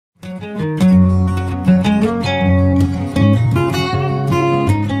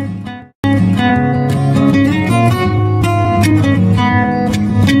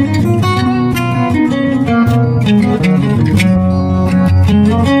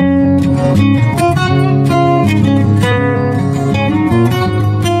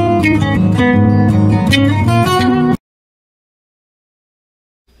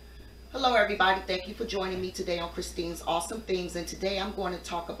for joining me today on Christine's Awesome Things, and today I'm going to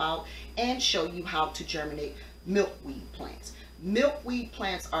talk about and show you how to germinate milkweed plants. Milkweed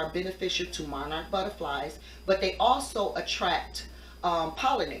plants are beneficial to monarch butterflies, but they also attract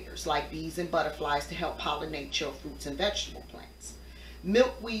pollinators like bees and butterflies to help pollinate your fruits and vegetable plants.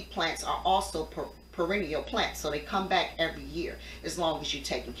 Milkweed plants are also perennial plants, so they come back every year as long as you're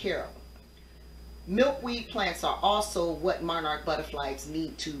taking care of them. Milkweed plants are also what monarch butterflies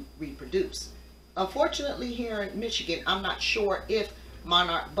need to reproduce. Unfortunately, here in Michigan, I'm not sure if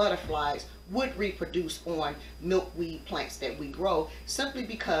monarch butterflies would reproduce on milkweed plants that we grow, simply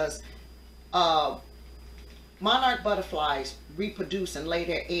because monarch butterflies reproduce and lay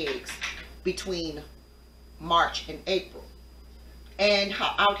their eggs between March and April. And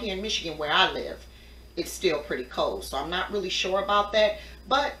out here in Michigan where I live, it's still pretty cold, so I'm not really sure about that,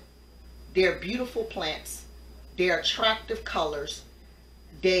 but they're beautiful plants. They're attractive colors.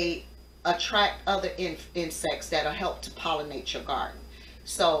 They attract other insects that'll help to pollinate your garden.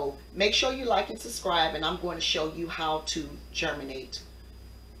 So make sure you like and subscribe, and I'm going to show you how to germinate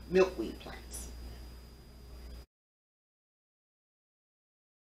milkweed plants.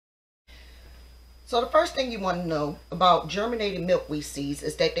 So the first thing you want to know about germinating milkweed seeds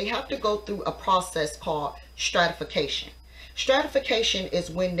is that they have to go through a process called stratification. Stratification is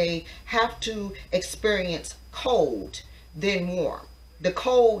when they have to experience cold, then warm. The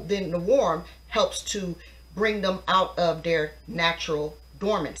cold, then the warm helps to bring them out of their natural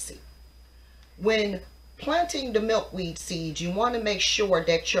dormancy. When planting the milkweed seeds, you want to make sure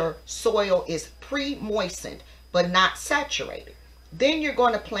that your soil is pre-moistened but not saturated. Then you're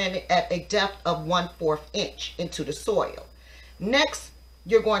going to plant it at a depth of 1/4 inch into the soil. Next,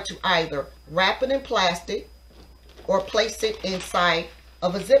 you're going to either wrap it in plastic or place it inside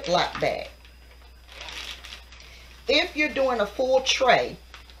of a ziplock bag. If you're doing a full tray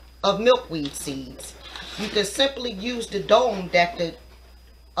of milkweed seeds, you can simply use the dome that the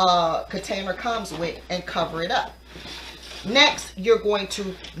container comes with and cover it up. Next, you're going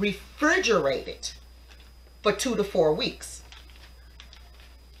to refrigerate it for 2 to 4 weeks.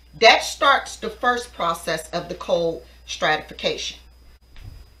 That starts the first process of the cold stratification.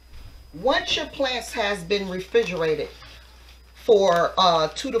 Once your plants has been refrigerated for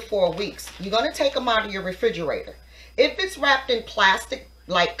 2 to 4 weeks, you're going to take them out of your refrigerator. If it's wrapped in plastic,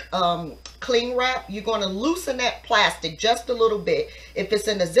 like cling wrap, you're going to loosen that plastic just a little bit. If it's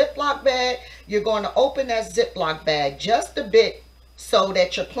in a Ziploc bag, you're going to open that Ziploc bag just a bit so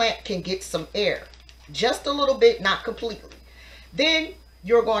that your plant can get some air. Just a little bit, not completely. Then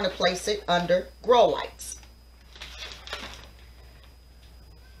you're going to place it under grow lights.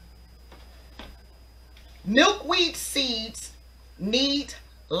 Milkweed seeds need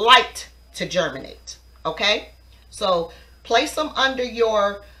light to germinate, okay? So place them under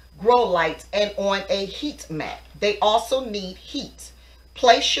your grow lights and on a heat mat. They also need heat.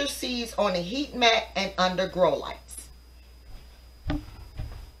 Place your seeds on a heat mat and under grow lights.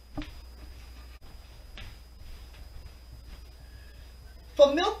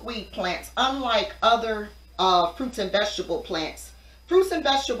 For milkweed plants, unlike other fruits and vegetable plants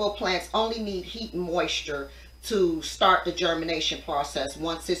only need heat and moisture to start the germination process.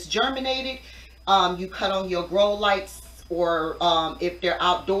 Once it's germinated, you cut on your grow lights, or if they're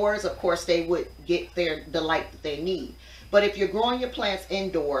outdoors, of course, they would get the light that they need. But if you're growing your plants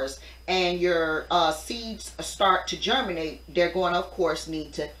indoors and your seeds start to germinate, they're going to, of course,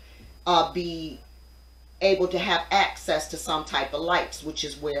 need to be able to have access to some type of lights, which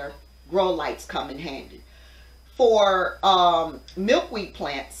is where grow lights come in handy. For milkweed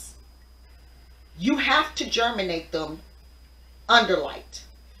plants, you have to germinate them under light.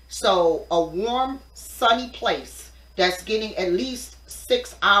 So a warm, sunny place that's getting at least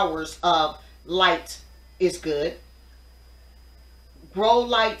 6 hours of light is good. Grow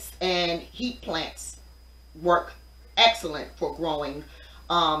lights and heat plants work excellent for growing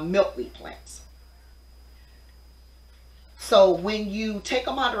milkweed plants. So when you take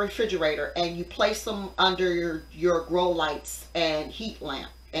them out of the refrigerator and you place them under your grow lights and heat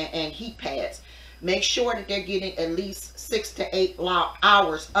lamp and heat pads, make sure that they're getting at least 6 to 8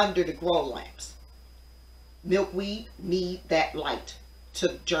 hours under the grow lamps. Milkweed need that light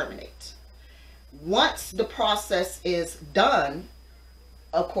to germinate. Once the process is done,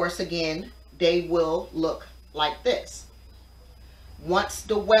 of course, again, they will look like this. Once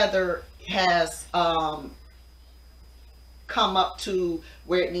the weather has come up to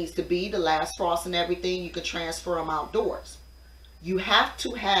where it needs to be, the last frost and everything, you can transfer them outdoors. You have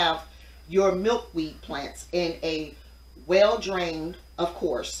to have your milkweed plants in a well-drained, of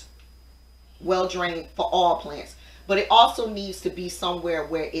course, well-drained for all plants, but it also needs to be somewhere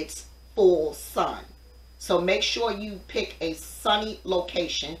where it's full sun. So make sure you pick a sunny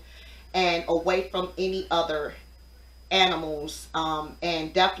location and away from any other animals,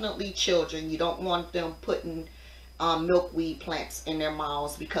 and definitely children. You don't want them putting milkweed plants in their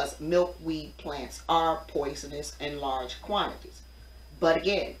mouths, because milkweed plants are poisonous in large quantities. But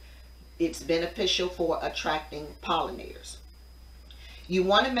again, it's beneficial for attracting pollinators. You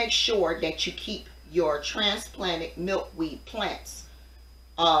want to make sure that you keep your transplanted milkweed plants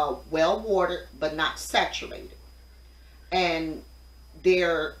well watered but not saturated. And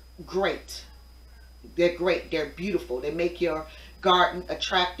they're great. They're great. They're beautiful. They make your garden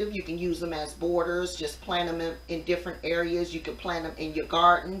attractive. You can use them as borders. Just plant them in different areas. You can plant them in your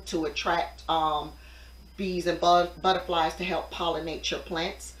garden to attract bees and butterflies to help pollinate your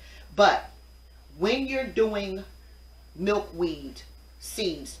plants. But when you're doing milkweed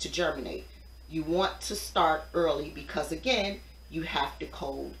seeds to germinate, you want to start early, because again, you have to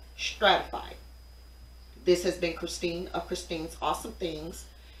cold stratify. This has been Christine of Christine's Awesome Things,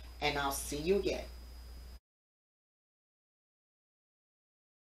 and I'll see you again.